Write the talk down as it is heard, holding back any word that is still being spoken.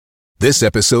This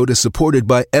episode is supported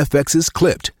by FX's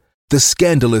Clipped, the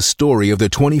scandalous story of the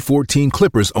 2014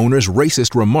 Clippers owner's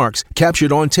racist remarks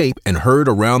captured on tape and heard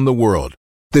around the world.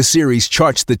 The series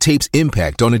charts the tape's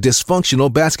impact on a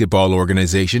dysfunctional basketball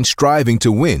organization striving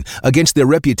to win against their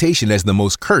reputation as the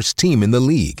most cursed team in the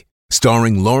league.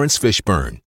 Starring Lawrence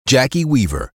Fishburne, Jackie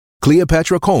Weaver,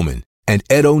 Cleopatra Coleman, and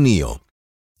Ed O'Neill.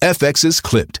 FX's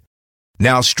Clipped.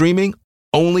 Now streaming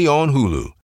only on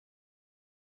Hulu.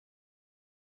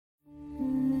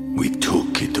 We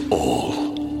took it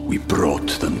all. We brought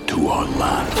them to our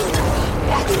land.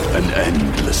 An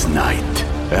endless night,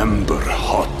 ember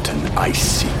hot and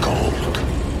icy cold.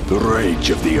 The rage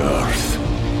of the earth.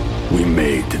 We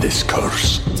made this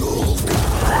curse.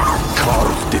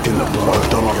 Carved it in the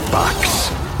blood on our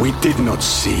backs. We did not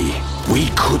see. We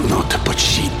could not, but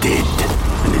she did.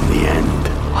 And in the end...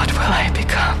 What will I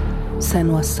become?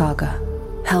 Senua's Saga.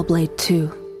 Hellblade 2.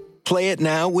 Play it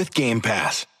now with Game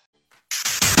Pass.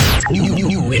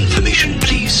 New information,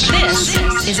 please.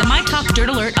 This is a My Talk Dirt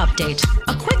Alert update.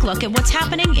 A quick look at what's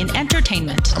happening in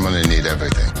entertainment. I'm gonna need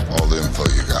everything, all the info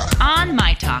you got. On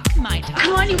My Talk. Come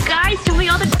on, you guys, give me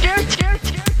all the dirt.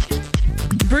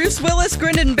 Bruce Willis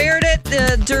grinned and bared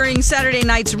it during Saturday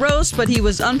night's roast, but he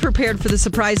was unprepared for the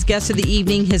surprise guest of the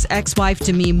evening, his ex-wife,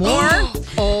 Demi Moore.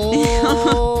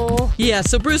 Yeah,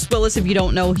 so Bruce Willis, if you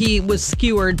don't know, he was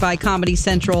skewered by Comedy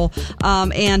Central,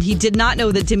 and he did not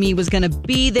know that Demi was going to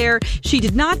be there. She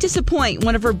did not disappoint.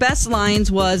 One of her best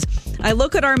lines was, "I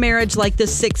look at our marriage like the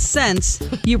Sixth Sense.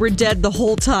 You were dead the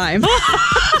whole time."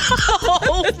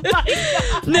 Oh, my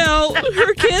God. No,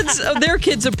 their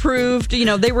kids approved. You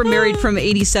know, they were married from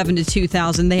 87 to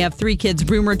 2000. They have 3 kids,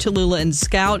 Rumor, Tallulah, and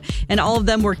Scout, and all of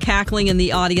them were cackling in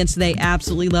the audience. They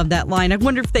absolutely loved that line. I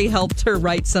wonder if they helped her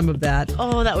write some of that.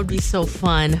 Oh, that would be so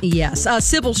fun. Yes.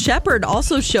 Sybil Shepherd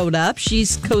also showed up.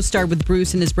 She's co-starred with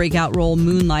Bruce in his breakout role,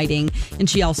 Moonlighting, and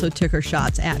she also took her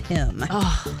shots at him.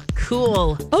 Oh,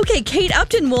 cool. Okay, Kate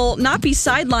Upton will not be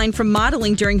sidelined from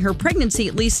modeling during her pregnancy,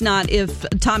 at least not if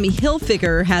Tommy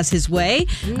Hilfiger has his way.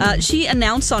 She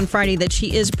announced on Friday that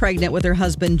she is pregnant with her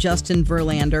husband, Justin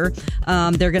Verlander.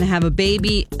 They're going to have a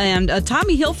baby, and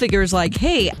Tommy Hilfiger is like,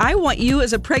 "Hey, I want you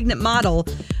as a pregnant model.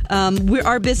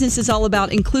 Our business is all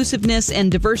about inclusiveness and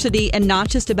diversity and not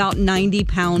just about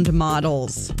 90-pound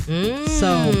models."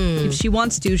 So if she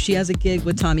wants to, she has a gig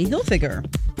with Tommy Hilfiger.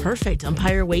 Perfect.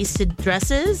 Umpire-waisted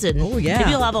dresses, and maybe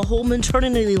you'll have a whole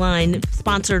maternity line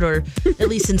sponsored or at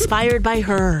least inspired by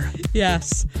her.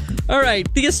 Yes. All right.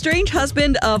 The estranged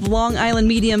husband of Long Island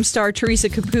Medium star Teresa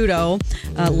Caputo,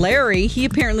 Larry, he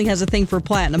apparently has a thing for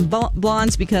platinum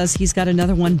blondes because he's got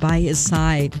another one by his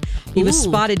side. He was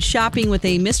spotted shopping with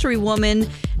a mystery woman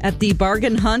at the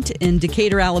Bargain Hunt in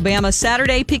Decatur, Alabama,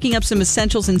 Saturday, picking up some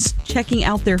essentials and checking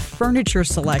out their furniture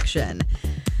selection.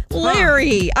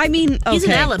 Larry, I mean, okay. He's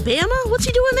in Alabama? What's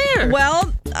he doing there?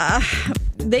 Well,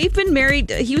 they've been married.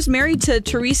 He was married to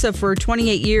Teresa for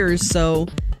 28 years, so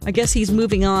I guess he's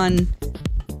moving on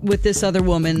with this other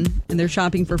woman, and they're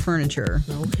shopping for furniture.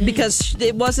 Okay. Because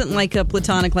it wasn't like a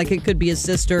platonic, like it could be his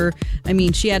sister. I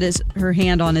mean, she had her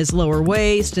hand on his lower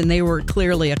waist, and they were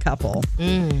clearly a couple.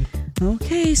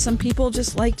 Okay, some people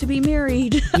just like to be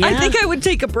married. Yeah. I think I would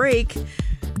take a break.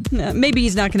 Maybe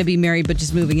he's not going to be married, but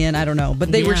just moving in. I don't know.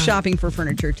 But they were shopping for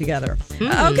furniture together.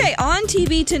 Okay, on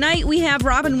TV tonight, we have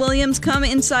Robin Williams' Come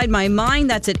Inside My Mind.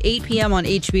 That's at 8 p.m. on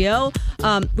HBO.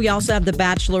 We also have The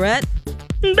Bachelorette.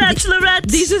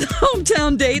 These are the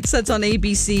hometown dates. That's on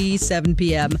ABC, 7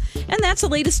 p.m. And that's the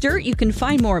latest dirt. You can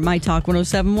find more at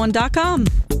mytalk1071.com.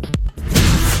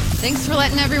 Thanks for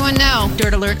letting everyone know.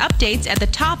 Dirt Alert updates at the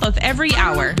top of every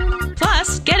hour.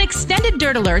 Plus, get extended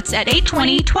Dirt Alerts at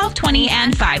 8:20, 12:20,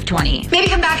 and 5:20. Maybe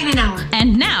come back in an hour.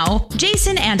 And now,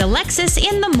 Jason and Alexis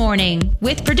in the morning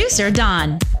with producer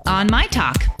Don on My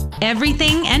Talk.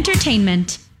 Everything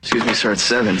entertainment. Excuse me, sir, it's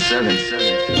 7.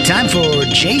 Time for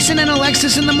Jason and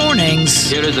Alexis in the mornings.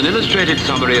 Here is an illustrated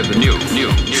summary of the new.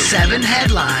 7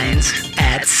 headlines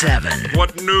at 7.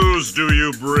 What news do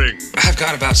you bring? I've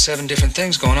got about 7 different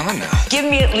things going on now. Give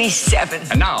me at least 7.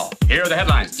 And now, here are the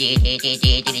headlines.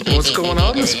 What's going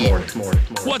on this morning?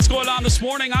 What's going on this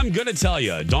morning? I'm going to tell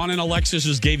you. Dawn and Alexis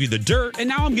just gave you the dirt, and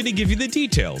now I'm going to give you the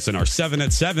details in our 7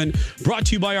 at 7, brought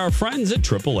to you by our friends at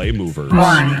AAA Movers.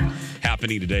 1.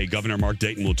 Happening today, Governor Mark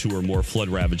Dayton will tour more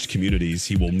flood-ravaged communities.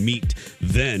 He will meet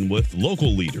then with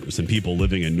local leaders and people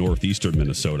living in northeastern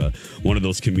Minnesota. One of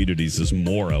those communities is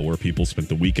Mora, where people spent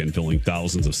the weekend filling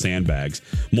thousands of sandbags.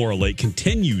 Mora Lake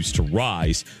continues to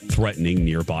rise, threatening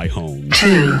nearby homes.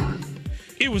 2.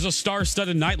 It was a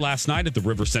star-studded night last night at the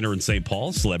River Center in St.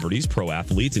 Paul. Celebrities, pro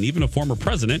athletes, and even a former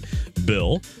president,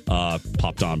 Bill,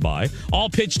 popped on by. All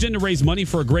pitched in to raise money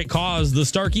for a great cause. The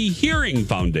Starkey Hearing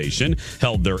Foundation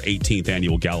held their 18th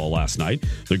annual gala last night.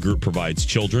 The group provides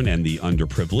children and the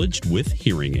underprivileged with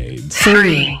hearing aids.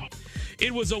 3.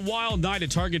 It was a wild night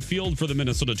at Target Field for the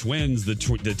Minnesota Twins, the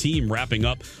team wrapping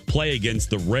up play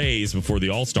against the Rays before the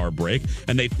All-Star break,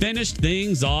 and they finished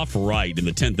things off right. In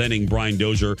the 10th inning, Brian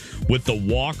Dozier with the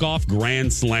walk-off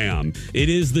grand slam. It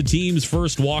is the team's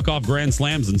first walk-off grand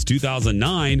slam since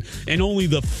 2009 and only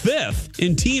the 5th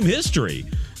in team history.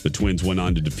 The Twins went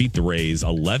on to defeat the Rays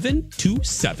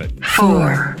 11-7.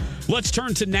 4. Let's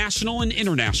turn to national and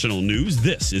international news.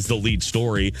 This is the lead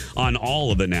story on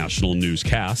all of the national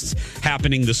newscasts.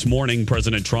 Happening this morning,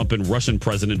 President Trump and Russian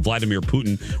President Vladimir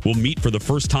Putin will meet for the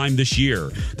first time this year.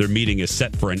 Their meeting is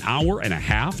set for an hour and a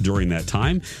half. During that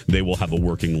time, they will have a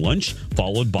working lunch,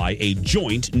 followed by a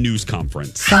joint news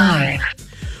conference. 5.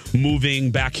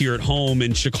 Moving back here at home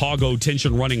in Chicago,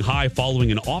 tension running high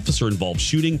following an officer-involved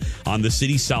shooting on the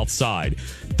city's south side.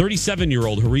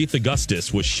 37-year-old Harith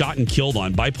Augustus was shot and killed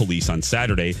by police on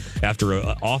Saturday after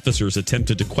officers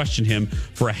attempted to question him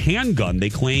for a handgun they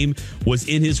claim was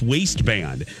in his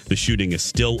waistband. The shooting is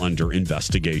still under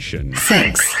investigation.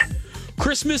 6.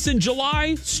 Christmas in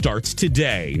July starts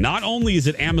today. Not only is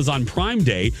it Amazon Prime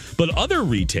Day, but other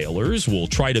retailers will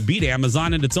try to beat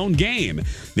Amazon at its own game.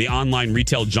 The online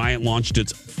retail giant launched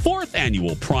its 4th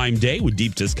annual Prime Day with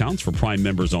deep discounts for Prime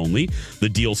members only. The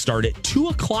deals start at 2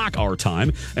 o'clock our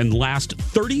time and last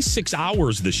 36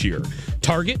 hours this year.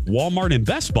 Target, Walmart, and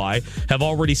Best Buy have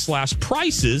already slashed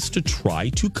prices to try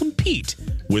to compete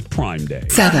with Prime Day.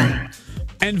 7.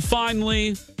 And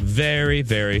finally, very,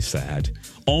 very sad.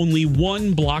 Only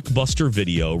one Blockbuster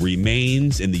video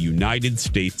remains in the United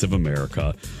States of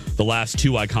America. The last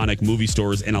 2 iconic movie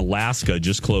stores in Alaska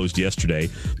just closed yesterday.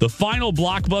 The final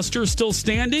Blockbuster still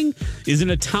standing is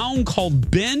in a town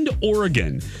called Bend,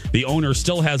 Oregon. The owner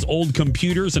still has old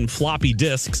computers and floppy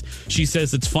disks. She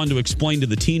says it's fun to explain to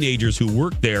the teenagers who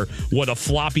work there what a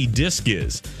floppy disk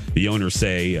is. The owner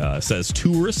says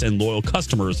tourists and loyal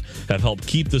customers have helped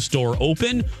keep the store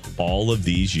open all of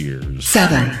these years.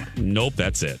 7. Nope,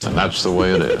 that's it. And that's the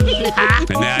way it is.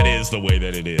 And that is the way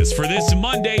that it is. For this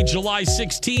Monday, July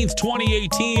 16th,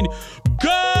 2018,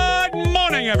 good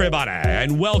morning, everybody.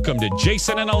 And welcome to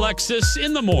Jason and Alexis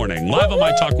in the Morning, live on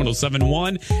My Talk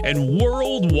 1071 and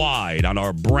worldwide on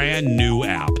our brand new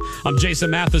app. I'm Jason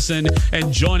Matheson,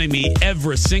 and joining me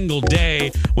every single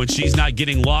day when she's not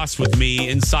getting lost with me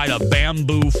inside a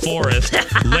bamboo forest,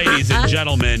 ladies and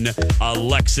gentlemen,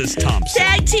 Alexis Thompson.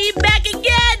 Tag team back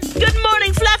again. Good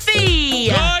morning, Fluffy.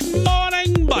 Good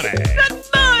morning, buddy. Good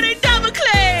morning, Double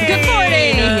Clay. Good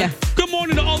morning. Good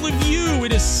morning to all of you.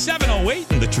 It is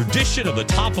 7:08, and the tradition of the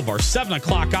top of our 7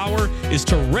 o'clock hour is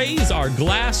to raise our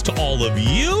glass to all of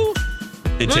you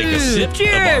and take a sip of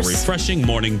our refreshing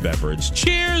morning beverage.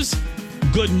 Cheers.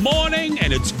 Good morning,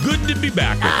 and it's good to be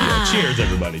back with you. Cheers,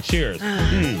 everybody. Cheers.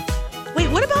 Wait,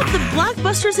 what about the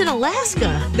Blockbusters in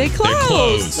Alaska? They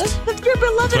closed. But your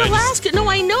beloved But I Alaska. No,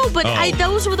 I know, but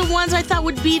those were the ones I thought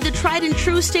would be the tried and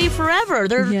true stay forever.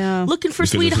 They're looking for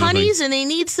Because sweet there's nothing- honeys, and they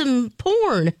need some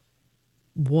porn.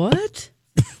 What?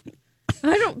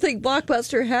 I don't think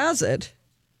Blockbuster has it.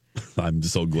 I'm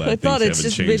so glad I thought things it's haven't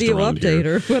just changed video around update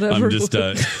here. or whatever. I'm just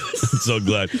so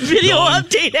glad. Video Dawn,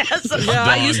 update has them. Yeah,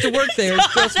 I used to work there.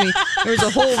 Trust me. There's a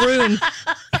whole room.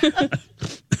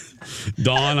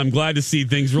 Dawn, I'm glad to see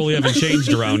things really haven't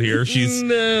changed around here.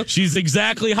 She's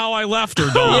exactly how I left her,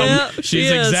 Dawn. Yeah, she's she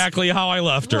is. exactly how I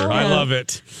left her. I love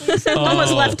it. One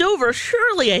was left over.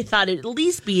 Surely I thought it'd at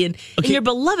least be in your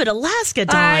beloved Alaska,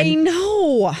 Dawn. I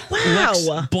know.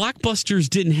 Wow. Blockbusters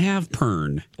didn't have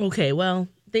Pern. Okay, well,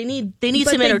 they need But some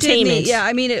they did entertainment. need- yeah,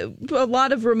 I mean, a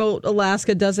lot of remote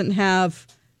Alaska doesn't have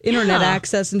internet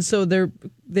access, and so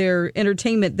their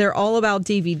entertainment, they're all about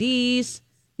DVDs.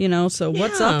 You know, so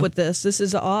what's up with this? This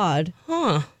is odd.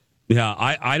 Huh. Yeah,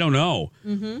 I don't know.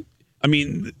 Mm-hmm. I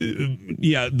mean,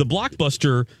 the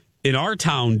Blockbuster in our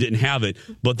town didn't have it,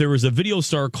 but there was a video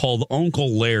store called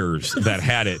Uncle Lairs that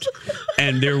had it.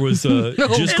 And there was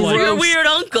just like your weird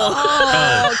uncle.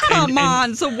 Oh, come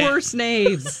on. It's the worst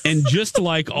names. And just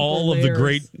like all of the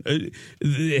great,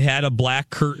 it had a black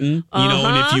curtain, you know,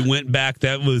 and if you went back,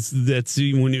 that's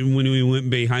when we went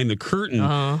behind the curtain,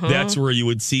 that's where you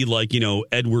would see like, you know,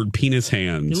 Edward Penis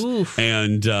Hands. Oof.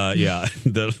 And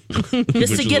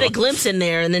just to get a glimpse in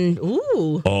there and then,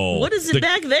 what is it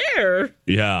back there?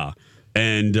 Yeah.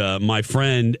 And my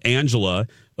friend Angela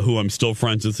who I'm still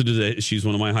friends with today. She's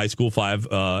one of my high school 5.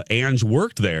 Ange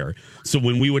worked there. So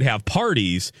when we would have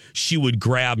parties, she would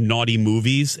grab naughty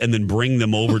movies and then bring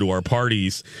them over to our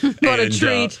parties. What a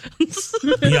treat.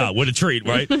 Yeah, what a treat,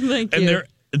 right? Thank and you.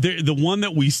 The one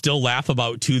that we still laugh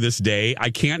about to this day, I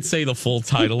can't say the full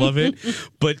title of it,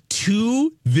 but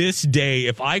to this day,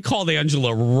 if I called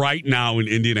Angela right now in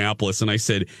Indianapolis and I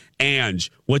said,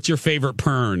 Ange, what's your favorite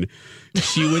pern?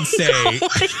 She would say...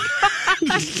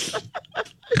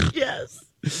 Yes.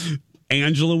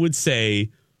 Angela would say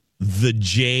the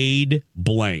Jade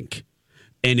blank,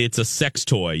 and it's a sex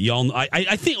toy. Y'all,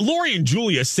 I think Lori and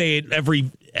Julia say it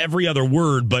every other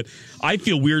word, but I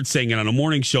feel weird saying it on a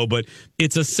morning show. But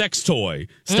it's a sex toy.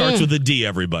 Starts with a D.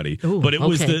 Everybody, but it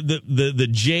was the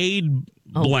Jade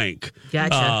blank.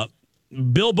 Gotcha.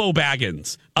 Bilbo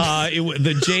Baggins.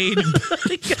 The Jade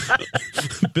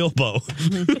Bilbo.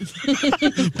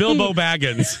 Bilbo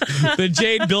Baggins. The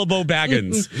Jade Bilbo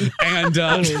Baggins. And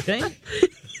Okay.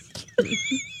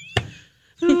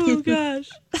 Oh, gosh.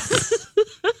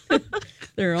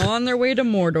 They're on their way to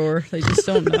Mordor. They just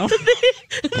don't know.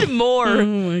 More. Oh,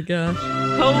 my gosh.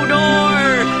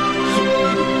 Hodor.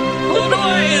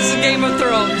 Hodor is Game of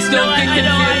Thrones. Don't get confused.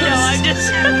 I know. I'm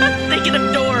just thinking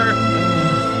of door.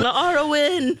 The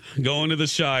Arwen. Going to the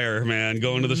Shire, man.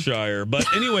 Going to the Shire. But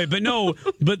anyway, but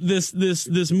this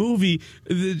movie,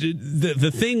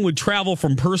 the thing would travel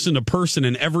from person to person,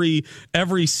 and every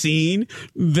scene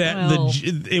that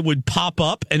it would pop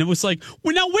up, and it was like,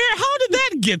 well, now how did that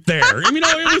get there? I mean,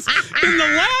 it was in the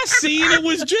last scene. It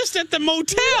was just at the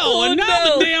motel, and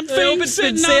now the damn thing's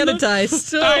been sitting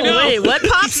sanitized. I know. Wait, what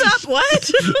pops up? What?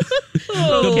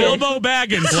 The Bilbo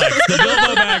Baggins, Lex. The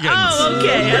Bilbo Baggins. Oh,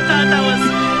 okay. I thought that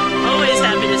was. Always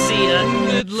happy to see you.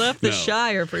 It left the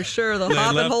Shire for sure. The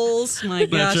hobbit holes. My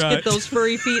gosh, right. Get those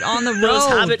furry feet on the road. Those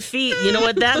hobbit feet. You know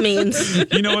what that means.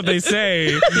 You know what they say.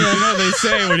 You know what they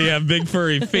say when you have big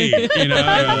furry feet. You know.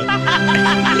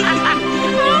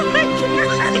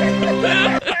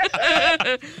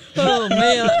 Oh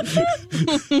man.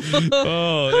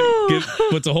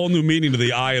 Puts a whole new meaning to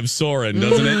the Eye of Sauron,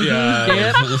 doesn't it? Yeah.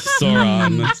 Yep.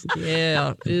 Sauron.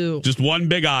 Yeah. Ew. Just one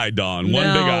big eye, Dawn. One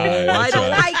big eye. I don't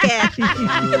like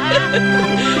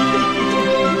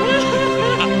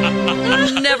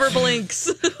it. Never blinks.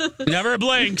 Never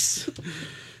blinks.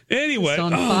 Anyway, It's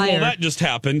on fire. well, that just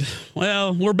happened.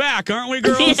 Well, we're back, aren't we,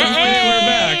 girls? Hey. We're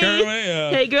back, aren't we?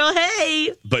 Hey, girl,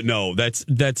 hey. But no, that's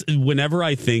whenever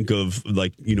I think of,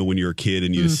 like, you know, when you're a kid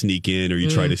and you sneak in or you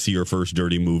try to see your first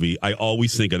dirty movie, I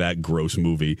always think of that gross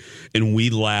movie. And we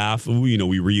laugh. You know,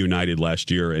 we reunited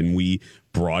last year and we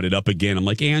brought it up again. I'm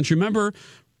like, Ange, remember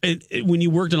when you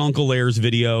worked on Uncle Lair's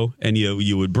video and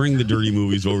you would bring the dirty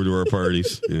movies over to our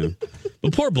parties? Yeah.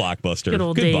 But poor Blockbuster. Good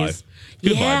old Goodbye. days.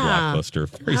 Goodbye, Yeah. Blockbuster.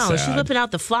 Very Wow, sad. she's whipping out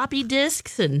the floppy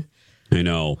disks and. I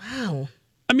know. Wow.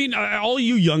 I mean, all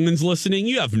you youngins listening,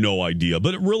 you have no idea,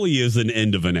 but it really is an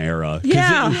end of an era. 'Cause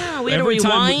Yeah, we had to every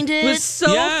time rewind it. It was so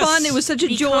fun. It was such a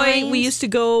Be joy. kind. We used to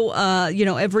go,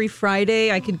 every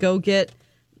Friday I could go get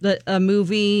a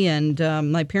movie, and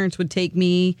my parents would take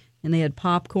me, and they had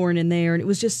popcorn in there, and it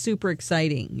was just super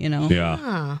exciting, you know?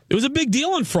 Yeah. It was a big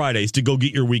deal on Fridays to go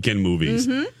get your weekend movies.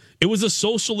 Mm-hmm. It was a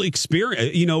social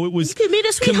experience. You know, it was. You could meet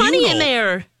a sweet honey in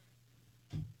there.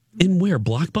 In where?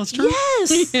 Blockbuster?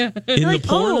 Yes. In the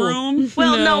porn room?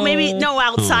 Well, no,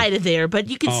 outside of there. But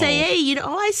you could say, Oh. hey,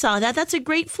 I saw that. That's a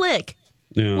great flick.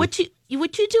 Yeah. What you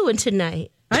doing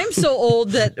tonight? I'm so old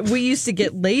that we used to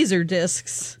get laser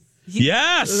discs.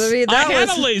 Yes. I mean, I that had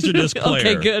was- a Laserdisc player.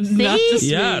 Okay, good. Not just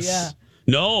Yes. me, yeah.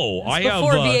 No, I have.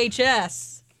 Before VHS.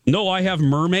 No, I have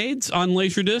Mermaids on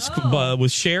Laserdisc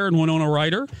with Cher and Winona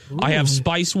Ryder. I have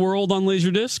Spice World on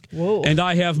Laserdisc. Whoa. And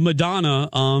I have Madonna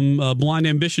Blind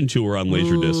Ambition Tour on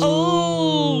Laserdisc.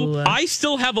 Oh. I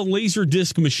still have a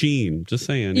Laserdisc machine. Just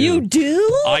saying. You yeah.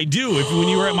 do? I do. When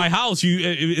you were at my house, you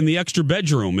in the extra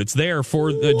bedroom, it's there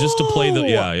for just to play the.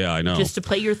 Yeah, I know. Just to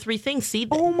play your three things. See?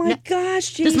 Oh my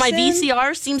gosh, Jason. Does my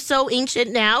VCR seem so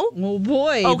ancient now? Oh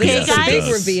boy. Okay, this is a guys.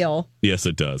 big reveal. Yes,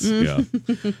 it does. Yeah.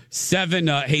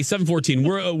 7:14.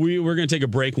 We're going to take a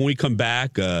break. When we come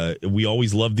back, we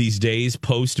always love these days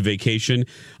post vacation.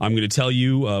 I'm going to tell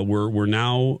you, we're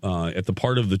now at the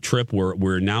part of the trip where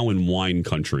we're now in wine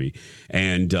country,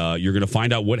 and you're going to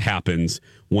find out what happens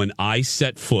when I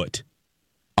set foot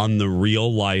on the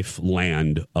real life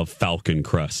land of Falcon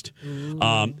Crest.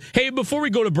 Hey, before we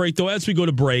go to break, though, as we go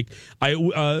to break,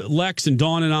 Lex and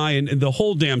Dawn and I and the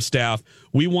whole damn staff,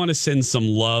 we want to send some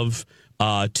love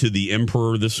to the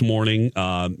Emperor this morning.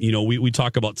 We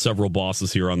talk about several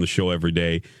bosses here on the show every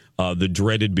day. The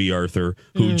dreaded B. Arthur,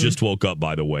 who just woke up,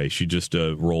 by the way. She just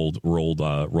rolled out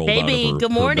of her,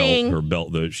 good morning. her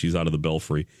belt. She's out of the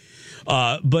belfry.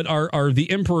 But the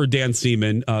Emperor Dan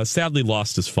Seaman sadly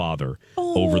lost his father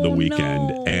over the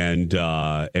weekend,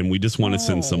 and we just want to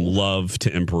send some love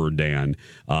to Emperor Dan,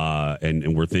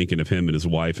 and we're thinking of him and his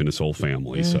wife and his whole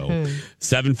family. So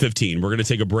 7:15, we're going to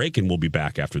take a break, and we'll be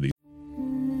back after these.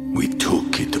 We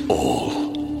took it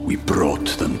all. We brought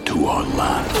them to our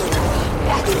land.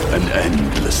 An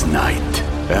endless night,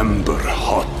 ember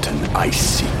hot and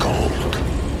icy cold.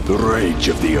 The rage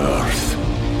of the earth.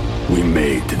 We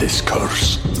made this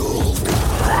curse.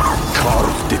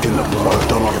 Carved it in the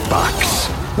blood on our backs.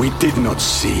 We did not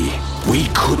see. We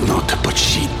could not, but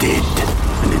she did.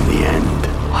 And in the end,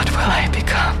 What will I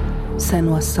become?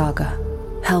 Senua's Saga.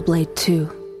 Hellblade 2.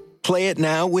 Play it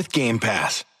now with Game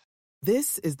Pass.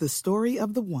 This is the story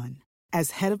of the one.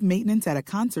 As head of maintenance at a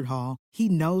concert hall, he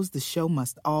knows the show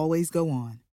must always go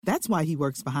on. That's why he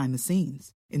works behind the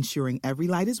scenes, ensuring every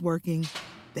light is working,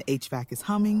 the HVAC is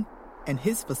humming, and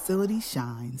his facility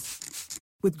shines.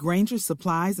 With Grainger's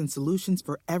supplies and solutions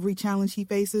for every challenge he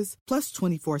faces, plus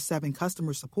 24/7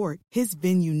 customer support, his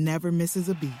venue never misses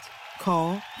a beat.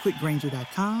 Call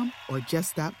quickgrainger.com or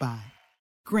just stop by.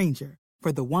 Grainger,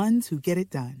 for the ones who get it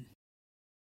done.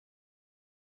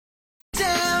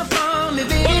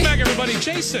 Welcome back, everybody.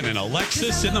 Jason and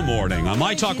Alexis in the morning on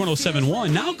My Talk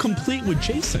 107.1, now complete with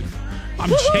Jason. I'm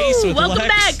Chase with Welcome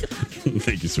Lex. back.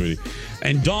 Thank you, sweetie.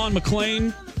 And Dawn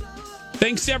McClain.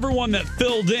 Thanks to everyone that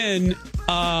filled in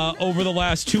over the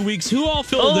last 2 weeks. Who all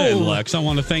filled in, Lex? I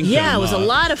want to thank them. Yeah, it was a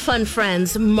lot of fun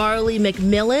friends. Marley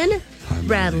McMillan,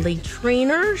 Bradley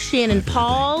Trainer, Shannon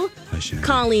Paul,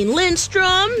 Colleen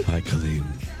Lindstrom. Hi, Colleen.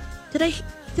 Did I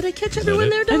catch everyone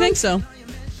there, Dawn? I think so.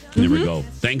 There we go.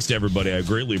 Thanks to everybody. I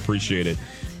greatly appreciate it.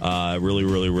 Really,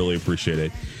 really, really appreciate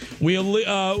it. We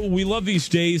love these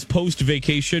days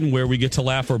post-vacation where we get to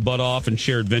laugh our butt off and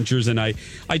share adventures. And I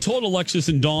told Alexis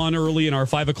and Dawn early in our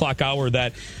 5 o'clock hour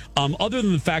that other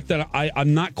than the fact that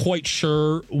I'm not quite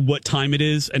sure what time it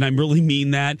is, and I really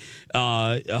mean that,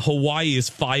 Hawaii is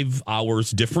 5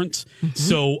 hours difference.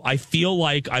 So I feel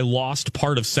like I lost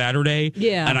part of Saturday.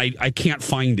 Yeah. And I can't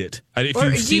find it. If Or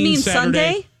you've do you seen mean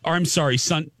Saturday, Sunday? Or I'm sorry,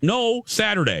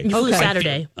 Saturday. You flew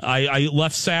Saturday. I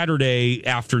left Saturday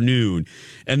afternoon,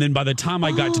 and then by the time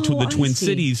I got to the Twin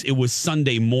Cities, it was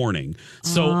Sunday morning.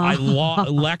 So I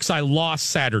lost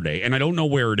Saturday, and I don't know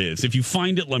where it is. If you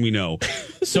find it, let me know.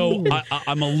 So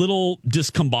I'm a little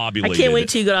discombobulated. I can't wait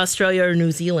till you go to Australia or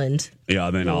New Zealand. Yeah,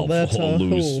 then I'll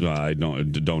lose.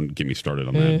 Don't get me started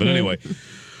on that. But anyway.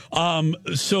 We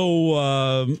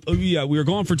were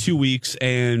gone for 2 weeks,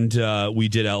 and we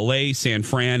did LA, San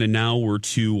Fran, and now we're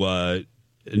to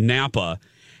Napa.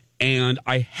 And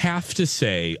I have to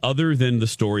say, other than the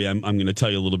story I'm going to tell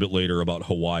you a little bit later about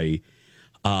Hawaii,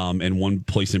 and one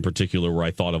place in particular where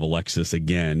I thought of Alexis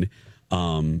again,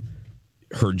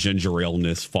 her ginger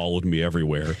ale-ness followed me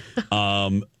everywhere.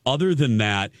 Other than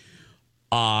that,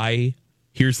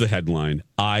 here's the headline.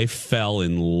 I fell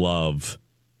in love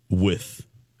with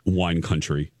wine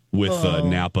country, with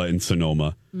Napa and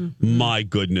Sonoma. My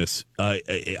goodness,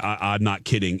 I'm not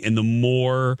kidding. And the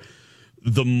more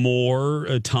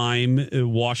time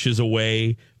washes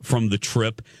away from the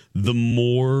trip, the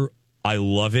more I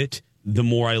love it. The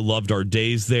more I loved our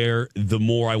days there, the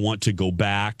more I want to go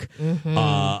back.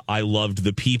 I loved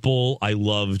the people. I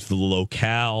loved the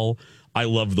locale. I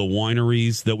loved the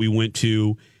wineries that we went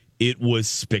to. It was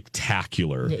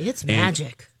spectacular. It's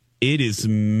magic. It is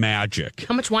magic.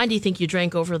 How much wine do you think you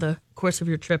drank over the course of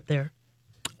your trip there?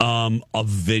 A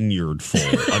vineyard full.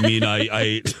 I mean,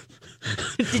 I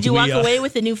Did you walk away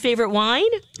with a new favorite wine?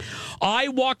 I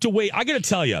walked away. I got to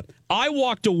tell you, I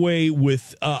walked away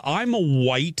with, I'm a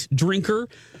white drinker.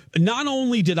 Not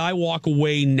only did I walk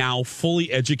away now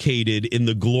fully educated in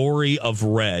the glory of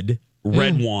red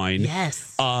wine.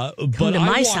 Yes. But to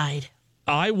my side.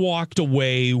 I walked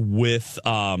away with,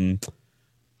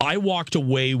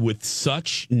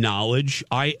 such knowledge.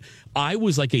 I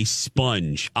was like a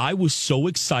sponge. I was so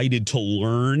excited to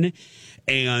learn.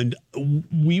 And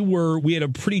we had a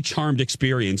pretty charmed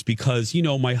experience because, you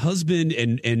know, my husband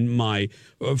and my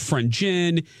friend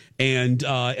Jen and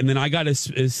then I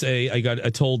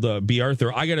told B.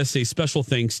 Arthur, I got to say special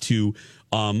thanks to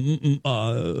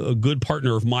a good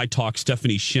partner of my talk,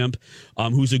 Stephanie Shimp,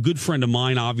 who's a good friend of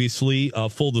mine, obviously.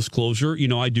 Full disclosure,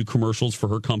 I do commercials for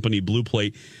her company, Blue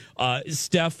Plate.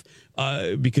 Steph,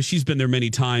 because she's been there many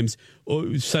times,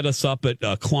 set us up at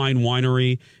Klein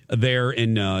Winery there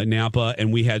in Napa,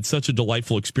 and we had such a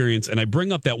delightful experience. And I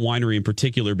bring up that winery in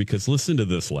particular because listen to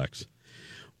this, Lex.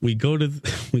 We go to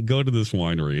this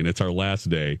winery, and it's our last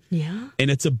day. Yeah. And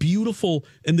it's a beautiful,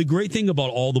 and the great thing about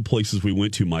all the places we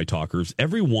went to, my talkers,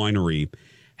 every winery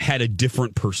had a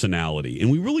different personality.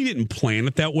 And we really didn't plan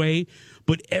it that way.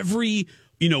 But we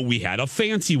had a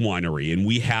fancy winery, and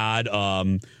we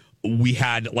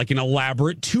had like an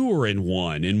elaborate tour in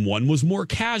one, and one was more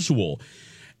casual.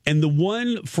 And the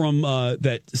one from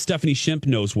that Stephanie Shimp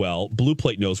knows well, Blue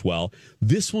Plate knows well,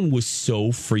 this one was so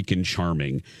freaking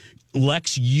charming.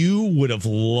 Lex, you would have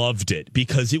loved it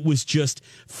because it was just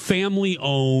family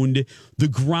owned. The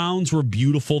grounds were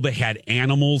beautiful. They had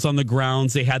animals on the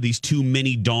grounds. They had these 2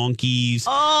 mini donkeys.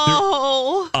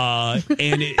 Oh, I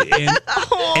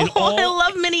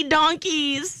love mini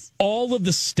donkeys. All of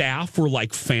the staff were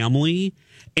like family,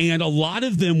 and a lot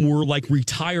of them were like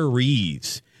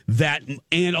retirees.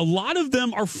 And a lot of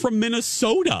them are from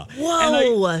Minnesota.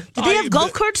 Whoa! Did they have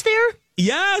golf carts there?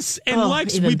 Yes, and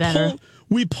Lex,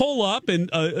 we pull up, and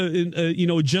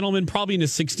a gentleman probably in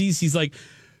his 60s. He's like,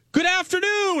 "Good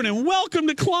afternoon, and welcome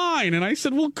to Klein." And I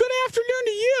said, "Well, good afternoon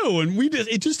to you." And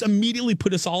it just immediately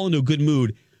put us all into a good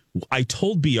mood. I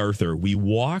told B. Arthur we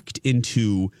walked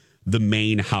into the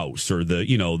main house, or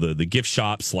the gift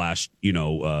shop /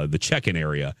 the check-in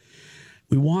area.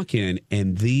 We walk in,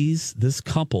 and this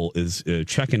couple is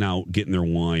checking out, getting their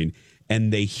wine.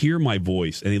 And they hear my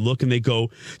voice, and they look, and they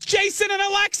go, "Jason and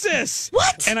Alexis!"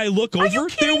 What? And I look over. Are you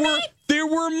kidding me? There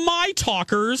were my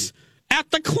talkers at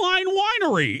the Klein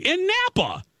Winery in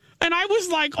Napa, and I was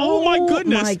like, "Oh my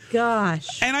goodness!" Oh my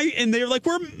gosh! And they're like,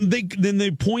 Then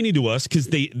they pointed to us because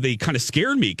they kind of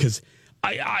scared me because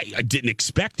I didn't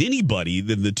expect anybody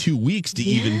in the 2 weeks to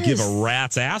even give a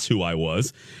rat's ass who I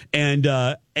was, and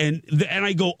I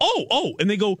go, oh, and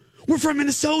they go, "We're from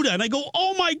Minnesota." And I go,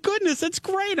 "Oh my goodness, that's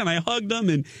great." And I hugged them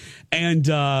and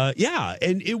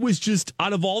it was just,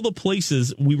 out of all the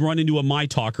places we run into a my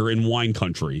talker in wine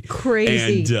country.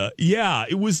 Crazy. And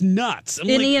it was nuts.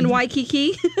 Any in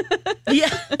Waikiki?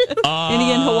 Yeah. Any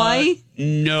in Hawaii?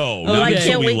 No. Oh, I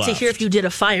can't wait to hear if you did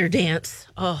a fire dance.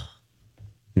 Oh.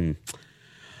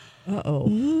 Uh-oh.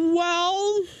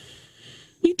 Well,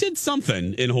 we did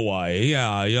something in Hawaii.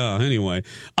 Yeah. Anyway,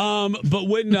 but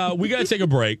when we got to take a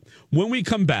break. When we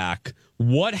come back,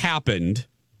 what happened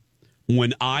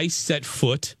when I set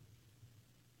foot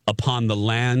upon the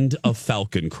land of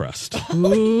Falcon Crest?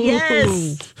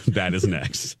 Yes. That is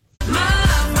next.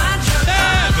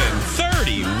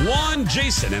 7:31,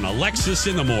 Jason and Alexis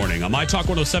in the morning on My Talk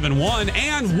 1071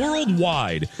 and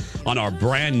worldwide on our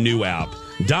brand new app.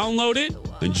 Download it,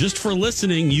 and just for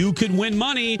listening, you could win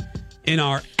money in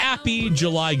our Happy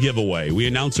July giveaway. We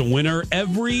announce a winner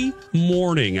every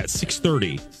morning at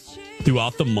 6:30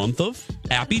 throughout the month of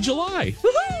Happy July.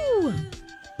 Woohoo!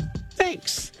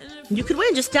 Thanks. You could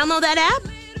win. Just download that app.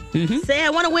 Mm-hmm. Say, "I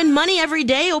want to win money every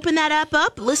day." Open that app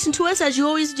up. Listen to us as you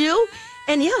always do.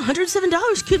 And yeah,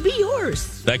 $107 could be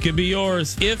yours. That could be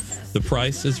yours if the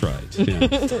price is right. Yeah.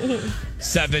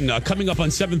 Coming up on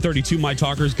 7:32, My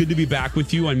Talkers. Good to be back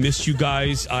with you. I missed you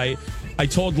guys. I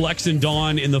told Lex and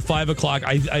Dawn in the 5 o'clock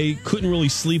I couldn't really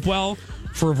sleep well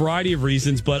for a variety of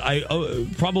reasons, but I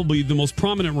probably the most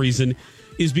prominent reason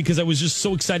is because I was just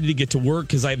so excited to get to work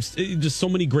because I have just so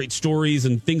many great stories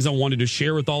and things I wanted to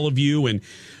share with all of you. And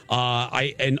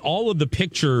and all of the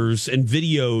pictures and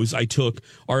videos I took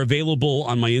are available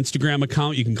on my Instagram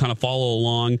account. You can kind of follow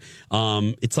along.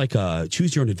 It's like a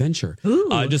choose your own adventure.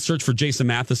 Just search for Jason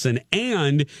Matheson.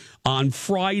 And on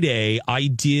Friday, I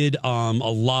did a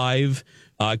live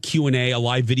Q&A, a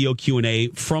live video Q&A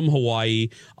from Hawaii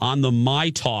on the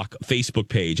My Talk Facebook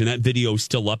page. And that video is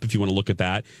still up if you want to look at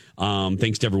that.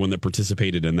 Thanks to everyone that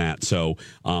participated in that. So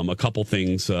a couple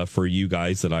things for you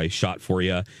guys that I shot for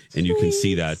you. And you can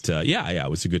see that. It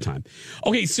was a good time.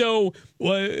 Okay, so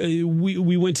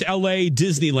we went to L.A.,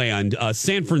 Disneyland,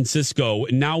 San Francisco.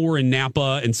 And now we're in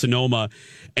Napa and Sonoma.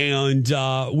 And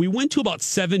we went to about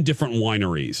 7 different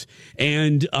wineries.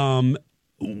 And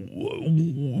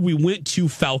we went to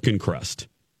Falcon Crest.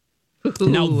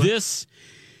 Now, this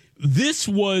This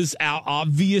was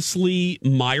obviously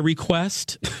my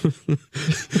request.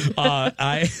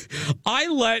 I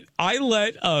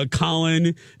let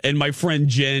Colin and my friend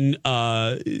Jen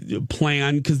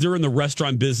plan because they're in the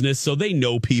restaurant business, so they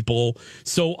know people.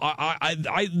 So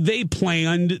they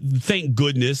planned. Thank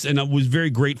goodness, and I was very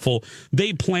grateful.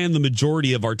 They planned the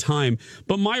majority of our time.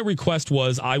 But my request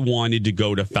was I wanted to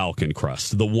go to Falcon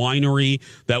Crest, the winery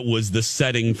that was the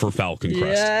setting for Falcon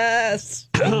Crest.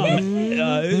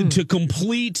 Yes. To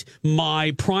complete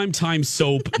my primetime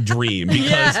soap dream,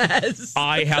 because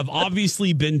I have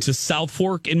obviously been to South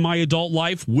Fork in my adult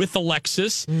life with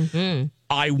Alexis. Mm-hmm.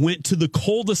 I went to the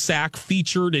cul-de-sac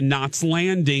featured in Knott's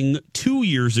Landing 2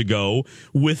 years ago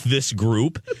with this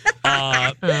group.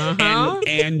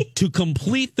 And to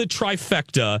complete the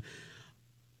trifecta,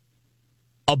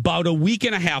 about a week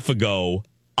and a half ago,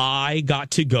 I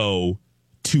got to go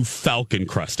to Falcon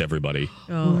Crest, everybody.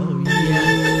 Oh,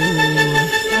 yeah.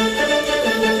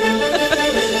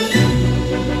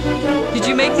 Did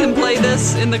you make them play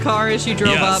this in the car as you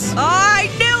drove up? Oh, I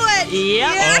knew it!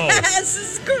 Yeah. Yes, this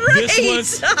is great!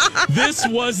 This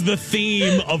was the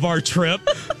theme of our trip.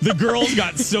 The girls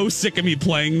got so sick of me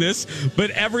playing this,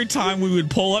 but every time we would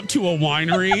pull up to a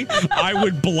winery, I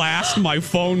would blast my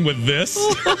phone with this.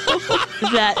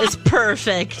 That is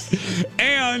perfect.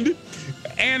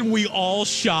 And we all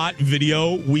shot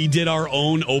video. We did our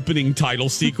own opening title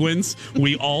sequence.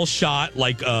 We all shot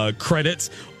credits.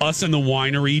 Us in the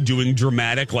winery doing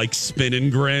dramatic spin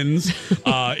and grins.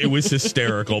 It was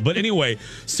hysterical. But anyway,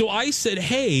 so I said,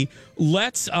 hey,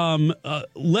 let's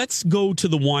go to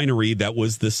the winery that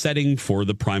was the setting for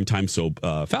the primetime soap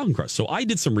Falcon Crest. So I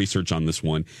did some research on this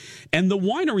one, and the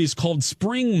winery is called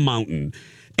Spring Mountain,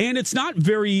 and it's not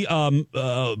very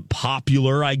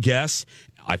popular, I guess.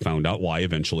 I found out why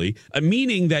eventually,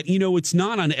 meaning that, it's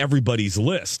not on everybody's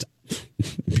list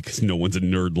because no one's a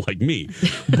nerd like me.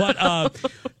 But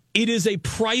it is a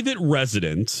private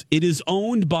residence. It is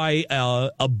owned by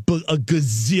a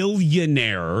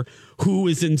gazillionaire who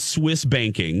is in Swiss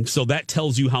banking. So that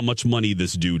tells you how much money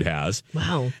this dude has.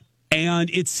 Wow.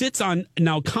 And it sits on,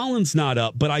 now Colin's not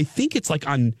up, but I think it's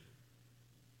on,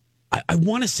 I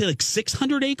want to say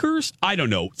 600 acres. I don't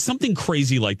know. Something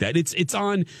crazy like that. It's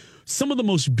on some of the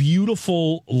most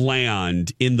beautiful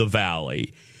land in the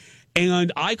valley.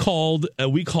 And we called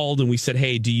and we said,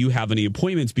 hey, do you have any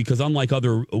appointments? Because unlike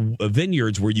other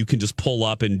vineyards where you can just pull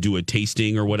up and do a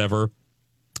tasting or whatever,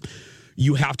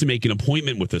 you have to make an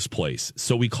appointment with this place.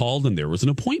 So we called and there was an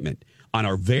appointment on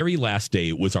our very last day.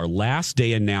 It was our last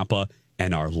day in Napa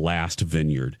and our last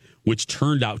vineyard, which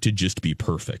turned out to just be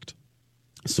perfect.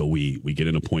 So we get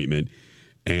an appointment,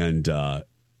 and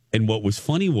what was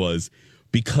funny was,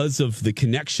 because of the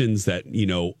connections that,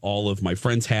 all of my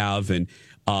friends have. And,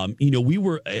 we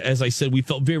were, as I said, we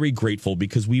felt very grateful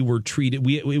because we were treated.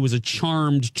 It was a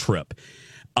charmed trip.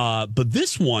 But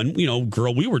this one,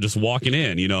 girl, we were just walking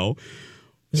in, So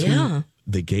yeah.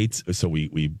 The gates. So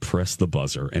we press the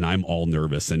buzzer, and I'm all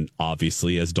nervous. And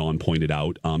obviously, as Dawn pointed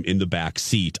out, in the back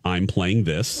seat, I'm playing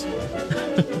this.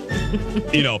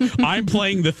 I'm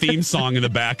playing the theme song in the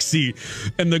back seat,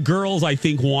 and the girls, I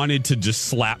think, wanted to just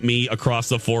slap me across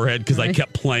the forehead because I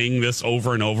kept playing this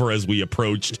over and over as we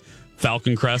approached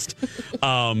Falcon Crest.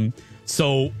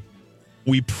 So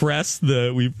we press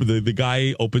the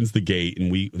guy opens the gate,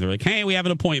 and they're like, hey, we have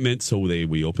an appointment. So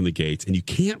we open the gates, and you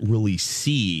can't really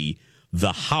see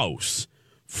the house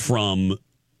from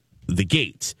the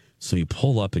gate. So you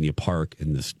pull up and you park,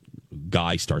 and this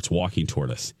guy starts walking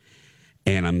toward us.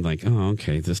 And I'm like, oh,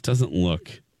 okay, this doesn't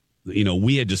look,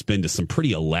 we had just been to some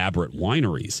pretty elaborate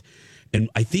wineries. And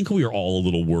I think we were all a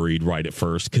little worried right at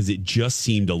first because it just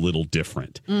seemed a little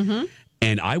different. Mm-hmm.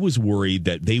 And I was worried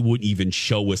that they wouldn't even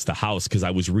show us the house because I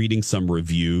was reading some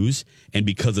reviews. And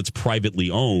because it's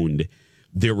privately owned,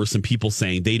 there were some people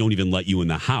saying they don't even let you in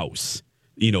the house.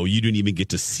 You didn't even get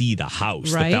to see the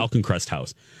house, right? The Falcon Crest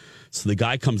house. So the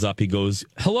guy comes up, he goes,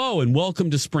 hello and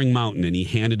welcome to Spring Mountain. And he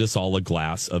handed us all a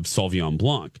glass of Sauvignon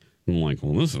Blanc. I'm like,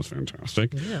 well, this is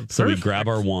fantastic. Yeah, so we grab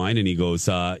our wine, and he goes,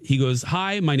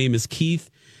 hi, my name is Keith.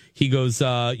 He goes,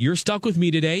 you're stuck with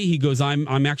me today. He goes,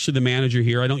 I'm actually the manager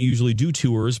here. I don't usually do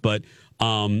tours, but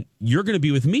you're going to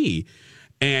be with me.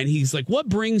 And he's like, what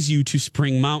brings you to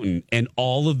Spring Mountain? And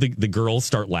all of the girls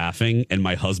start laughing, and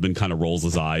my husband kind of rolls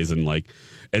his eyes and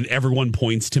And everyone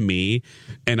points to me.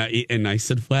 And I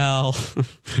said, well,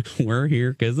 we're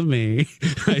here because of me.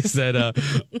 I said,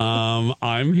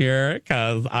 I'm here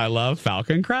because I love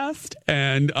Falcon Crest.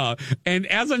 And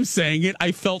as I'm saying it,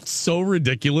 I felt so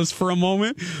ridiculous for a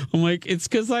moment. I'm like, it's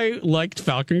because I liked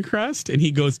Falcon Crest. And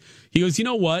he goes, you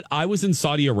know what? I was in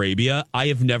Saudi Arabia. I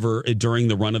have never, during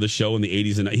the run of the show in the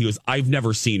 80s, and he goes, I've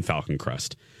never seen Falcon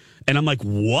Crest. And I'm like,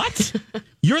 what?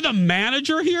 You're the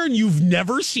manager here and you've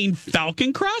never seen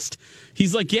Falcon Crest?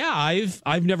 He's like, yeah,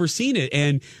 I've never seen it.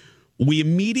 And we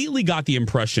immediately got the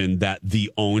impression that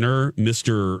the owner,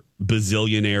 Mr.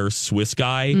 Bazillionaire Swiss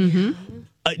guy,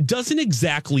 doesn't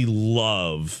exactly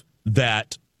love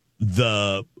that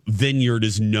the Vineyard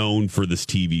is known for this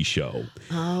TV show.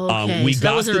 Oh, okay. So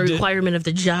that was a requirement of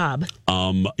the job.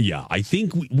 Yeah, I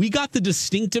think we got the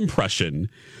distinct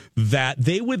impression that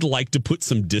they would like to put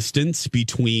some distance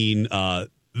between the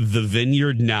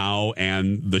Vineyard now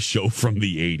and the show from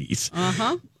the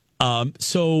 80s.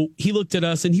 So he looked at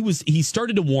us and he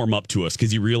started to warm up to us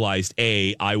because he realized,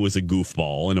 I was a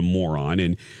goofball and a moron,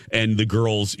 and the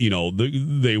girls,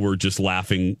 they were just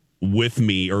laughing with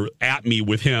me or at me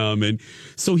with him. And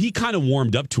so he kind of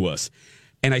warmed up to us.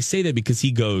 And I say that because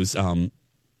he goes,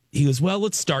 well,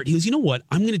 let's start. He goes, you know what?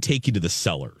 I'm going to take you to the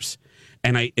Cellars.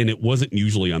 And it wasn't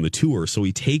usually on the tour. So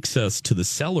he takes us to the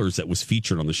Cellars that was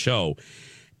featured on the show.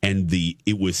 And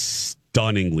it was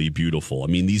stunningly beautiful. I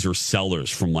mean, these are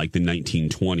cellars from like the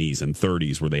 1920s and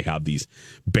 30s where they have these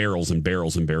barrels and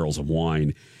barrels and barrels of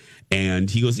wine.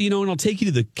 And he goes, and I'll take you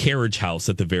to the carriage house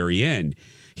at the very end.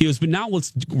 He goes, but now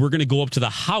we're going to go up to the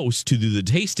house to do the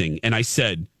tasting. And I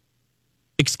said,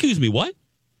 excuse me, what?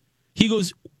 He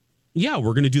goes, yeah,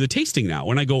 we're going to do the tasting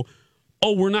now. And I go,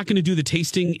 oh, we're not going to do the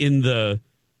tasting in the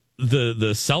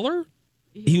cellar?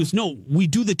 He goes, no, we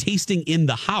do the tasting in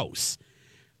the house.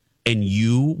 And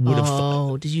you would have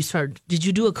thought. Did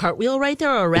you do a cartwheel right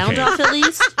there or a roundoff at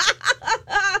least?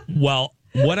 Well,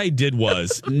 what I did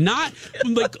was not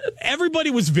like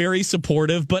everybody was very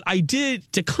supportive, but I did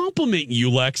to compliment you,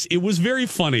 Lex. It was very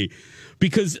funny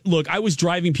because look, I was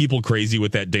driving people crazy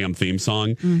with that damn theme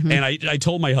song. And I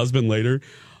told my husband later,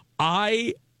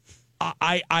 I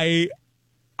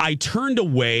turned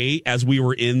away as we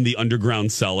were in the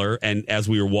underground cellar and as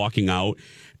we were walking out.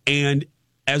 And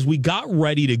as we got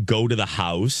ready to go to the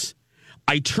house,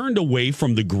 I turned away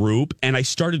from the group and I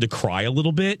started to cry a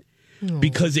little bit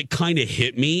because it kind of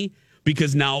hit me.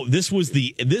 Because now this was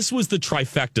the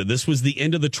trifecta. This was the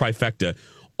end of the trifecta.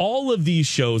 All of these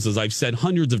shows, as I've said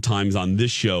hundreds of times on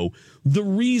this show, the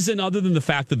reason, other than the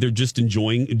fact that they're just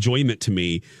enjoyment to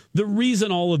me, the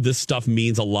reason all of this stuff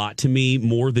means a lot to me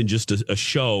more than just a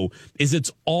show is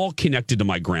it's all connected to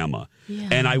my grandma. Yeah.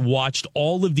 And I watched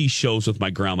all of these shows with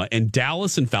my grandma, and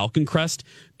Dallas and Falcon Crest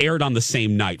aired on the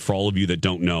same night for all of you that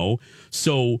don't know.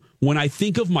 So when I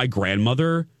think of my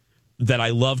grandmother that I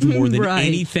loved more than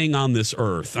anything on this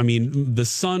earth, I mean, the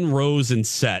sun rose and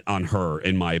set on her,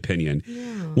 in my opinion. Yeah.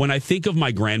 When I think of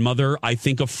my grandmother, I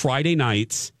think of Friday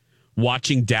nights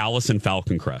watching Dallas and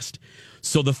Falcon Crest.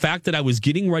 So the fact that I was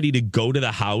getting ready to go to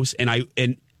the house and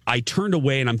I turned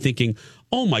away and I'm thinking,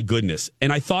 oh my goodness.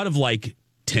 And I thought of like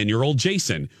 10-year-old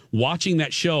Jason watching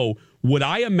that show. Would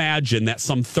I imagine that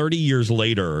some 30 years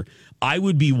later, I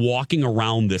would be walking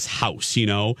around this house,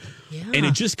 Yeah. And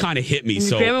it just kind of hit me. And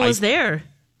your grandma was there.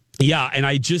 Yeah. And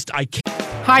I can't.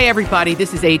 Hi, everybody.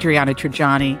 This is Adriana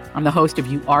Trajani. I'm the host of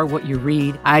You Are What You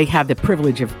Read. I have the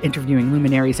privilege of interviewing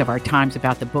luminaries of our times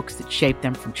about the books that shaped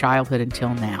them from childhood until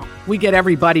now. We get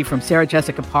everybody from Sarah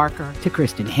Jessica Parker to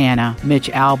Kristen Hanna, Mitch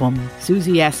Albom,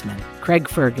 Susie Essman, Craig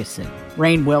Ferguson,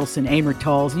 Rainn Wilson, Amor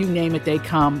Tolls, you name it, they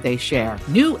come, they share.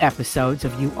 New episodes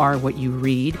of You Are What You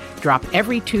Read drop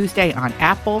every Tuesday on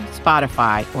Apple,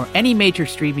 Spotify, or any major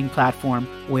streaming platform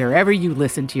wherever you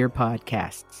listen to your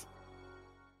podcasts.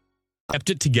 Kept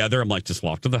it together. I'm like, just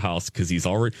walk to the house because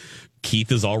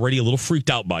Keith is already a little freaked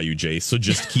out by you, Jay. So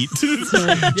just keep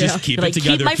it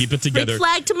together. Keep it together. Freak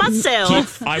flag to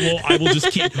myself. I will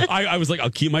just keep. I was like, I'll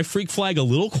keep my freak flag a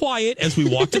little quiet as we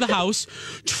walk to the house.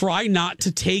 Try not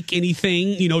to take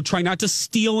anything. Try not to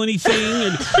steal anything.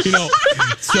 And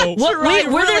so were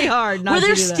really hard. Were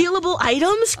there stealable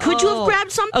items? Could you have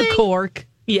grabbed something? A cork.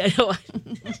 Yeah.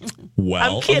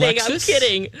 Well, I'm kidding. Alexis, I'm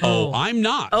kidding. Oh, I'm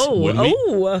not.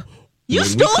 You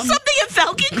stole something at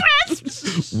Falcon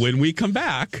Crest? When we come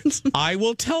back, I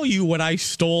will tell you what I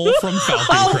stole from Falcon Crest.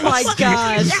 Oh, my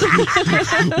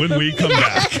gosh. When we come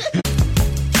back.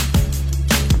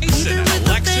 Jason and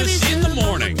Alexis in the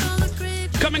morning.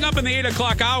 Coming up in the 8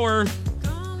 o'clock hour.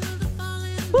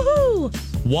 Woohoo!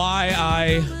 Why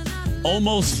I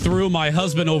almost threw my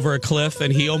husband over a cliff,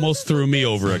 and he almost threw me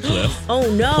over a cliff.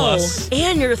 Oh, no. Plus,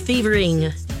 and you're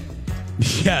thieving.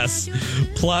 Yes.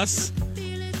 Plus,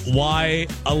 why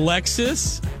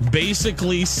Alexis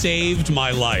basically saved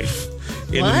my life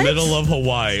in the middle of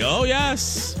Hawaii. Oh,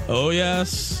 yes. Oh,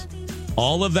 yes.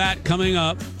 All of that coming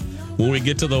up when we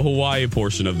get to the Hawaii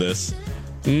portion of this.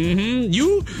 Mm-hmm.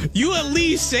 You at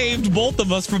least saved both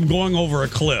of us from going over a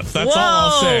cliff. That's all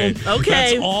I'll say. Okay.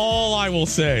 That's all I will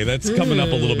say. That's coming up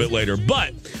a little bit later.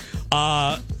 But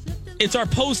it's our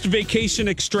post-vacation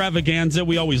extravaganza.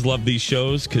 We always love these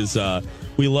shows because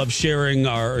we love sharing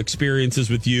our experiences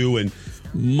with you. And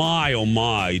my, oh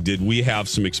my, did we have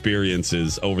some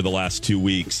experiences over the last 2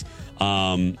 weeks.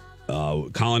 Colin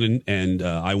and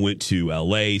I went to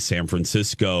L.A., San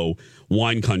Francisco,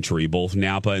 wine country, both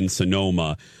Napa and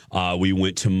Sonoma. We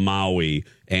went to Maui,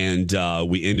 and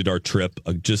we ended our trip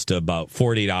just about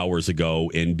 48 hours ago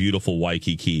in beautiful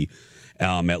Waikiki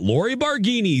at Lori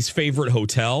Barghini's favorite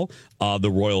hotel, the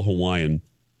Royal Hawaiian.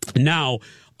 Now,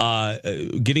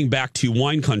 getting back to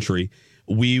wine country,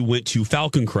 we went to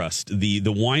Falcon Crest, the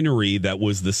winery that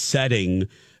was the setting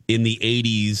in the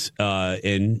 80s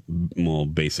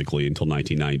basically until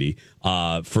 1990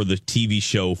 for the TV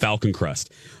show Falcon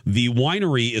Crest. The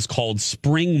winery is called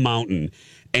Spring Mountain,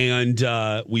 and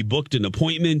we booked an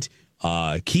appointment.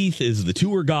 Keith is the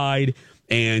tour guide,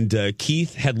 and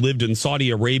Keith had lived in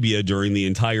Saudi Arabia during the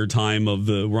entire time of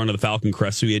the run of the Falcon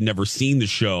Crest, so he had never seen the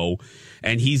show,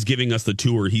 and he's giving us the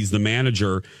tour. He's the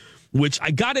manager. Which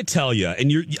I got to tell you, and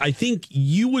I think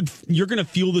you're going to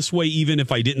feel this way even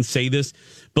if I didn't say this.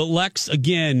 But Lex,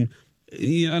 again,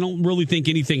 I don't really think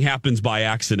anything happens by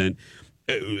accident.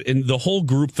 And the whole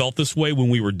group felt this way when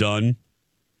we were done.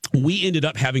 We ended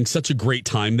up having such a great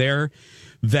time there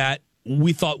that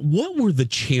we thought, what were the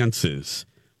chances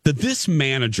that this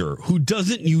manager, who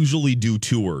doesn't usually do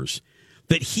tours,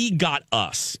 that he got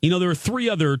us? You know, there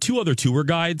were two other tour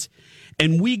guides,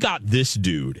 and we got this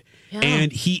dude. Yeah.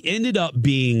 And he ended up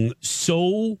being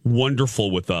so wonderful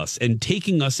with us and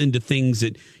taking us into things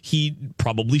that he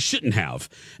probably shouldn't have.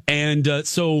 And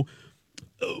so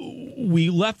we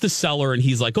left the cellar, and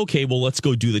he's like, okay, well, let's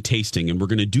go do the tasting. And we're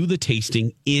going to do the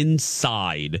tasting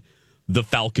inside the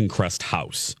Falcon Crest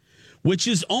house, which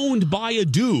is owned by a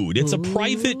dude. It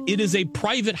is a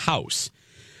private house.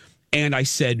 And I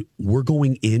said, we're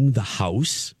going in the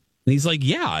house? And he's like,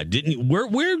 yeah,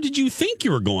 where did you think you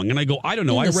were going? And I go, I don't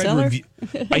know. I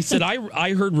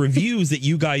heard reviews that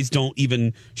you guys don't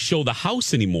even show the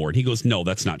house anymore. And he goes, no,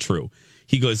 that's not true.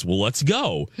 He goes, well, let's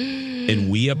go. And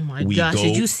we gosh,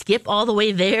 did you skip all the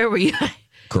way there? Were you?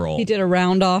 Girl. He did a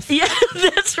round off. Yeah,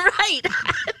 that's right.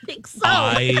 I think so.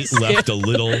 I left a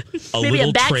little Maybe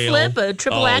a trail. Backflip, a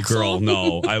triple axel. Girl,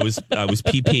 no. I was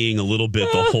pee-peeing a little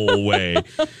bit the whole way.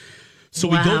 So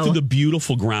we go through the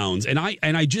beautiful grounds, and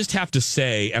I just have to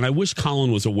say, and I wish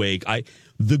Colin was awake,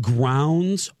 the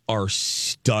grounds are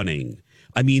stunning.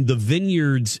 I mean, the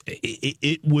vineyards,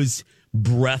 it was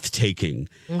breathtaking.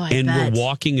 We're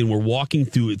walking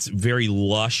through, it's very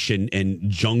lush and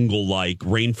jungle-like,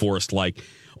 rainforest-like,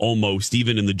 almost,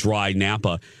 even in the dry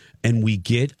Napa. And we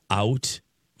get out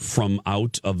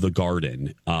of the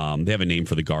garden. They have a name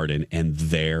for the garden, and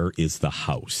there is the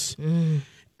house.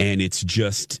 And it's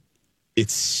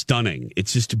stunning.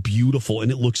 It's just beautiful,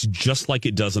 and it looks just like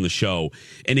it does on the show.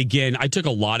 And again, I took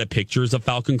a lot of pictures of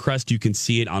Falcon Crest. You can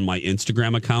see it on my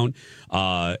Instagram account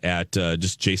at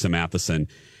just Jason Matheson.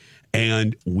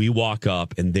 And we walk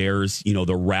up, and there's, the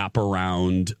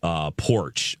wraparound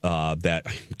porch that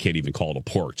I can't even call it a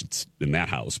porch. It's in that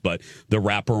house, but the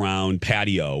wraparound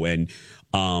patio, and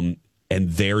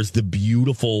there's the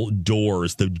beautiful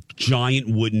doors, the giant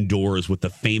wooden doors with the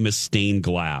famous stained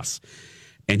glass.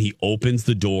 And he opens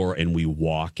the door, and we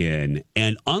walk in.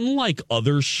 And unlike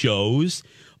other shows,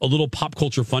 a little pop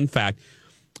culture fun fact,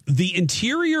 the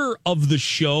interior of the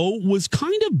show was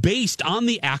kind of based on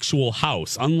the actual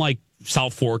house. Unlike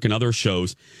South Fork and other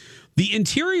shows, the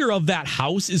interior of that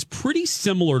house is pretty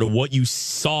similar to what you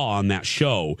saw on that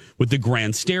show, with the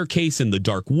grand staircase and the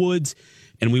dark woods.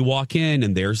 And we walk in,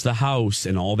 and there's the house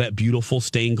and all that beautiful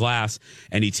stained glass.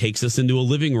 And he takes us into a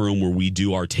living room where we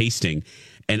do our tasting.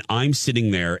 And I'm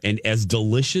sitting there, and as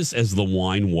delicious as the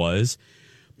wine was,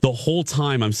 the whole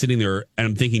time I'm sitting there and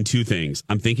I'm thinking two things.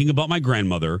 I'm thinking about my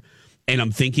grandmother, and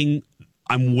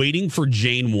I'm waiting for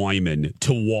Jane Wyman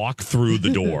to walk through the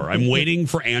door. I'm waiting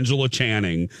for Angela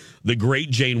Channing, the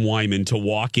great Jane Wyman, to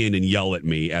walk in and yell at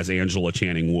me as Angela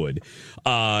Channing would.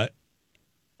 And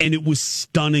it was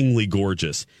stunningly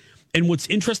gorgeous. And what's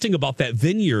interesting about that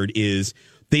vineyard is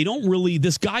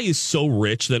this guy is so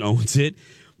rich that owns it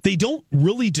they don't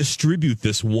really distribute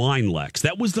this wine, Lex.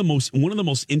 That was one of the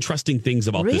most interesting things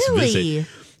about this visit.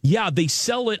 Yeah, they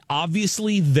sell it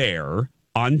obviously there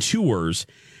on tours.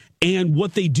 And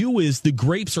what they do is the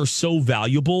grapes are so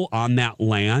valuable on that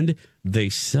land, they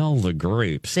sell the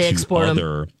grapes to export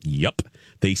other. Yep.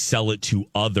 They sell it to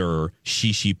other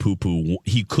shishi poo poo.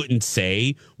 He couldn't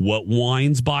say what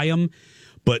wines buy them,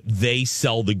 but they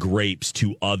sell the grapes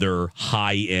to other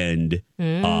high end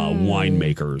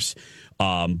winemakers.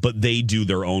 But they do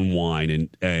their own wine,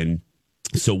 and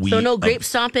so no grape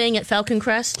stomping at Falcon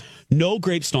Crest. No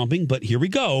grape stomping, but here we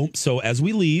go. So as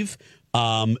we leave.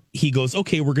 He goes,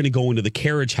 okay, we're going to go into the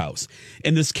carriage house.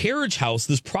 And this carriage house,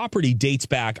 this property dates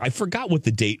back. I forgot what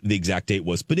the exact date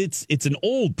was, but it's an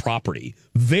old property,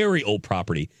 very old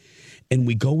property. And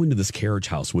we go into this carriage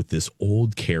house with this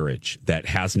old carriage that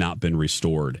has not been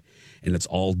restored. And it's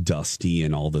all dusty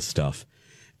and all this stuff.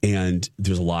 And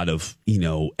there's a lot of,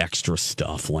 extra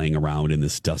stuff laying around in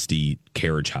this dusty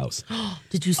carriage house.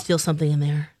 Did you steal something in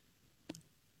there?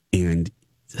 And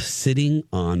sitting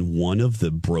on one of the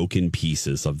broken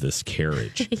pieces of this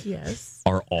carriage yes.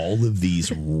 are all of these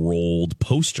rolled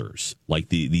posters, like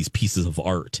these pieces of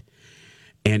art.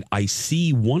 And I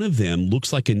see one of them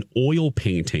looks like an oil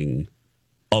painting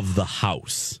of the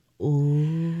house.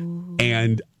 Ooh.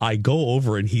 And I go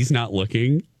over and he's not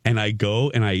looking. And I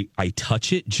go and I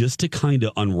touch it just to kind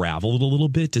of unravel it a little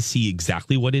bit to see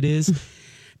exactly what it is.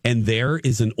 And there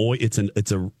is an oil. It's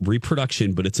a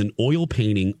reproduction, but it's an oil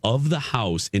painting of the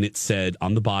house, and it said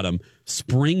on the bottom,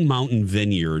 "Spring Mountain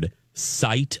Vineyard,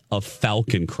 site of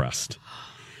Falcon Crest."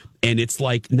 And it's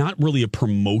like not really a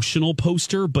promotional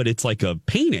poster, but it's like a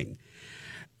painting.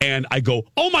 And I go,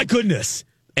 "Oh my goodness!"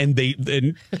 And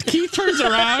Keith turns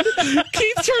around.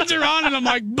 And I'm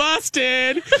like,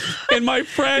 busted. And my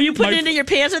friend, were you putting it in your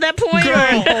pants at that point? Girl,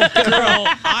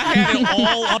 I had it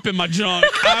all up in my junk.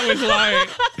 I was like,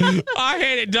 I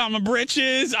had it down my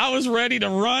britches. I was ready to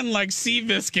run like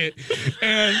Seabiscuit.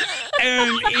 And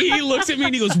he looks at me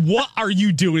and he goes, "What are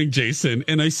you doing, Jason?"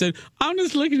 And I said, "I'm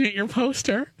just looking at your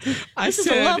poster." This is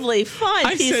a lovely,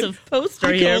 fun piece of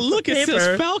poster here. Look, it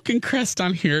says Falcon Crest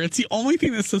on here. It's the only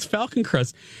thing that says Falcon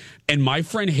Crest. And my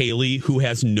friend Haley, who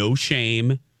has no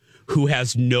shame, who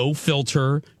has no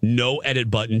filter, no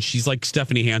edit button, she's like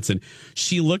Stephanie Hansen.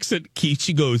 She looks at Keith.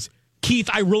 She goes, "Keith,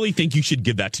 I really think you should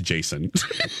give that to Jason."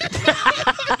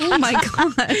 Oh, my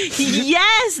God.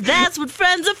 Yes, that's what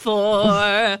friends are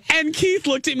for. And Keith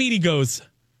looked at me and he goes,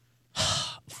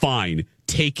 "Fine,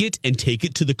 take it and take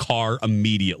it to the car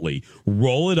immediately.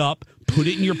 Roll it up, put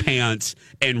it in your pants,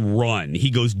 and run." He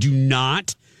goes, "Do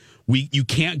not. You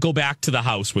can't go back to the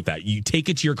house with that. You take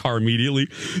it to your car immediately."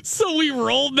 So we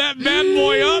rolled that bad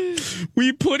boy up.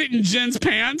 We put it in Jen's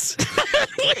pants.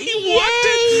 We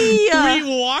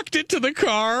walked it to the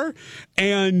car,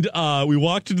 and we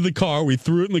walked into the car. We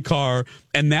threw it in the car,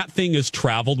 and that thing has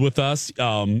traveled with us.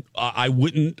 I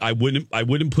wouldn't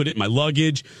put it in my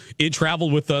luggage. It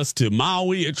traveled with us to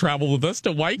Maui. It traveled with us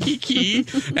to Waikiki,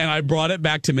 and I brought it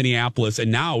back to Minneapolis.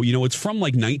 And now, it's from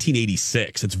like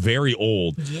 1986. It's very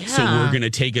old. Yeah. So we're going to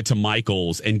take it to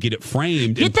Michael's and get it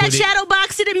framed. Get that shadow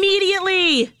box it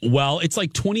immediately. Well, it's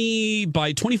like 20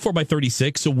 by 24 by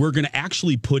 36. So we're going to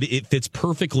actually put it fits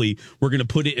perfectly. We're going to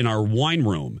put it in our wine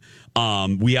room.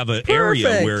 We have an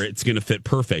area where it's going to fit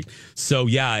perfect. So,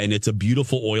 yeah, and it's a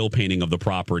beautiful oil painting of the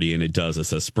property, and it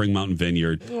says Spring Mountain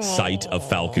Vineyard, site of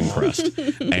Falcon Crest.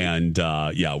 And,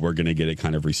 we're going to get it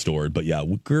kind of restored. But, yeah,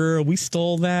 girl, we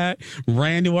stole that,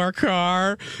 ran to our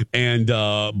car, and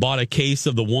bought a case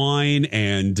of the wine,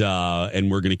 and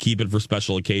we're going to keep it for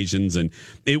special occasions. And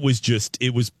it was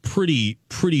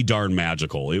pretty darn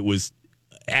magical. It was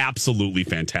absolutely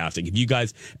fantastic. If you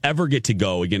guys ever get to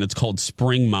go, again, it's called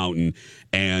Spring Mountain,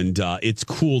 and it's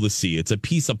cool to see. It's a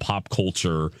piece of pop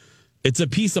culture. It's a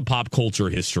piece of pop culture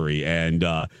history, and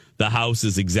the house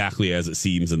is exactly as it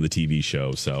seems in the TV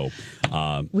show. So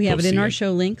we have it in our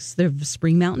show links. The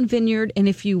Spring Mountain Vineyard, and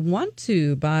if you want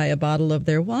to buy a bottle of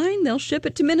their wine, they'll ship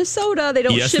it to Minnesota. They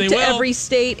don't ship to every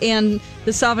state, and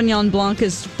the Sauvignon Blanc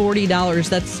is $40.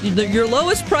 That's your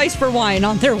lowest price for wine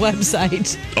on their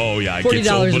website. Oh yeah,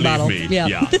 $40 a bottle. Me.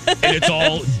 Yeah. And it's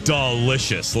all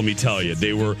delicious. Let me tell you,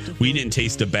 we didn't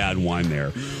taste a bad wine there.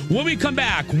 When we come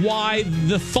back, why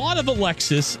the thought of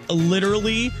Alexis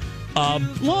literally.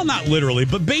 Not literally,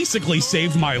 but basically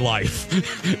saved my life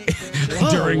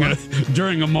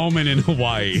during a moment in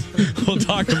Hawaii. We'll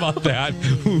talk about that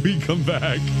when we come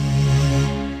back.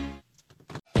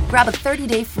 Grab a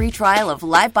 30-day free trial of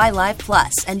Live by Live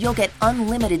Plus, and you'll get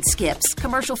unlimited skips,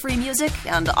 commercial-free music,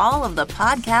 and all of the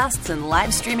podcasts and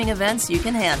live streaming events you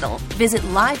can handle. Visit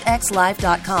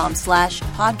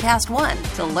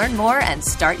livexlive.com/podcast1 to learn more and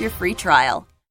start your free trial.